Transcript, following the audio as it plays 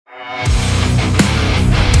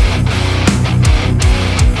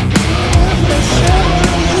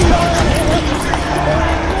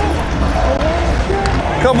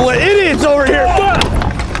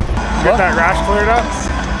get that rash cleared up?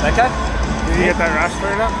 That guy? Did you get that rash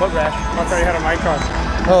cleared up? What rash? I thought you had a mic on.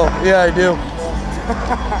 Oh, yeah, I do.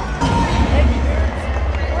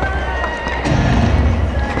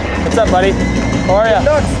 What's up, buddy? How are ya?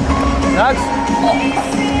 Nuts. Nuts?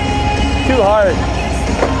 Too hard.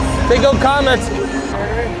 They go Komets.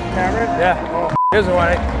 Cameron? Yeah. Oh. Here's the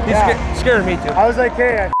one. He's scared of me too. I was like,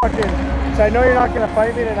 hey, so I know you're not going to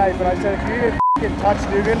fight me tonight, but I said if you even touch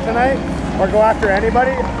Dugan tonight or go after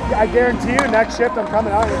anybody, I guarantee you next shift I'm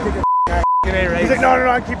coming out and you're kicking ass. He's like, no,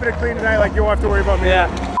 I'm keeping it clean tonight. Like, you won't have to worry about me. Yeah.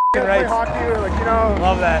 Play hockey or like, you know.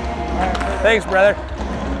 Love that. Thanks, brother.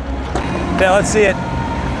 Yeah, let's see it.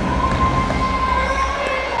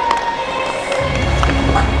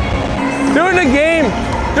 Doing the game.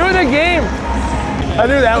 Doing the game. I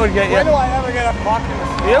knew that would get you. When do I ever get a puck in the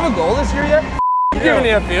Do you have a goal this year yet? I'm giving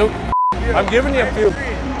you a few. I'm giving you a few.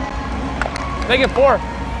 Make it 4.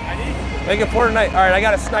 Make it 4 tonight. All right, I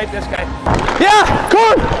got to snipe this guy. Yeah,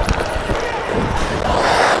 come on.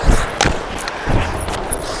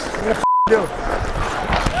 do.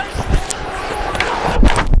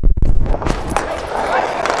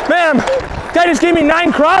 Man, guy just gave me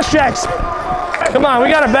 9 cross checks. Come on, we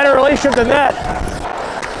got a better relationship than that.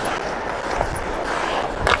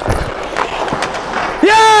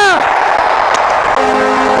 Yeah!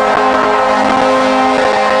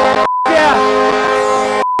 Yeah!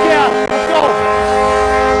 Yeah, let's go.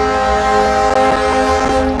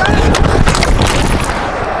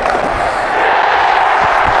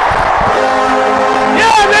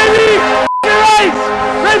 Yeah, baby! You're right!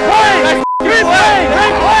 Great play! Great play!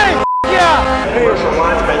 Great play!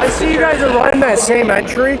 Yeah! I see you guys are running that same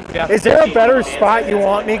entry. Yeah. Is there a better spot you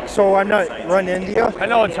want me so I'm not running India? I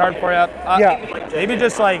know it's hard for you. Yeah. Maybe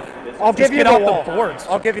just like, I'll give you the off wall. the boards.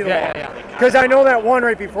 I'll give you the wall. Yeah. Because I know that one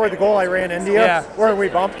right before the goal I ran India where we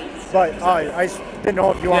bumped, but I didn't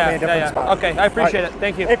know if you want me a different spot. Okay, I appreciate it.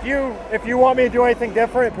 Thank you. If you want me to do anything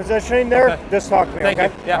different, positioning there, just talk to me. Thank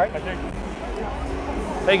okay? you. Yeah. Right.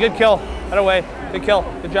 Hey, good kill. That away. Good kill.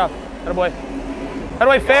 Good job. That away. That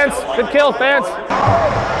away, fans. Good kill, fans.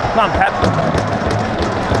 Come on, Pep.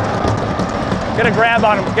 Get a grab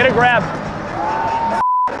on him. Get a grab.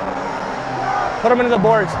 Put him into the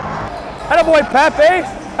boards. Attaboy, Pep, eh?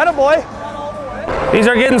 Attaboy. These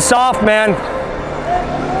are getting soft, man.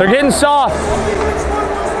 They're getting soft.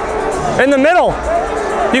 In the middle.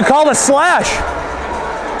 You call the slash.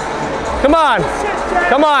 Come on.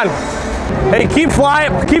 Come on. Hey, keep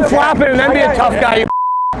flying, keep flopping, and then be a tough guy.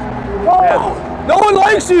 Yeah. No one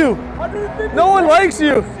likes you. No one likes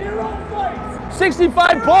you.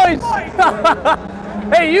 65 points.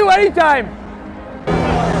 Hey, you anytime.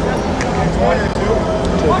 It's 1 or 2.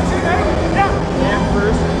 What's your name? Yeah. Stand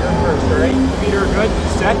first. You're first. All right. Feet are good.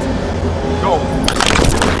 Set. Go.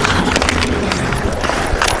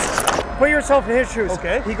 Put yourself in his shoes.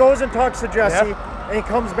 Okay. He goes and talks to Jesse, and he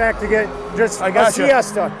comes back to get just a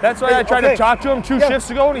siesta. That's why I tried to talk to him 2 shifts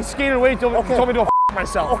ago, and he skated away until he told me to go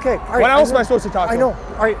myself. Okay. All right. What else am I supposed to talk to him? I know.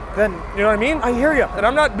 All right. Then you know what I mean? I hear you. And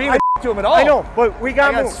I'm not being a to him at all. I know, but we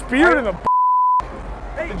got I got speared in the.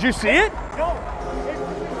 Did you see it? No.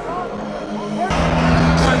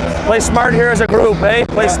 Play smart here as a group, eh?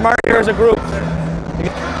 Play smart here as a group.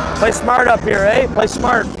 Play smart up here, eh? Play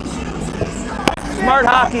smart. Smart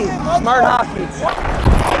hockey. Smart hockey.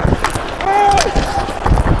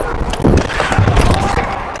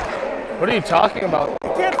 What are you talking about?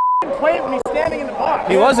 You can't play it when he's standing in the box.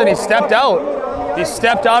 He wasn't. He stepped out. He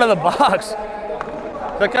stepped out of the box.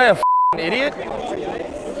 That guy a idiot?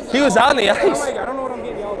 He was on the ice. I don't know what I'm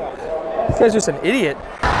getting yelled at. This guy's just an idiot.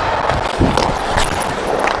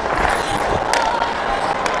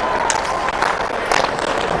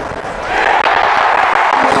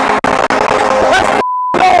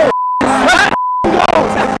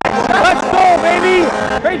 Let's go, baby!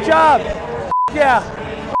 Great job! Yeah.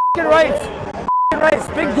 F***ing rights. F***ing rights.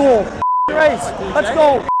 Big goal. F***ing rights. Let's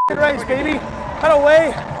go. F***ing rights, baby. Cut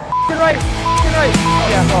away. F***ing rights. F***ing rights.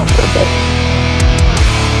 Yeah, go.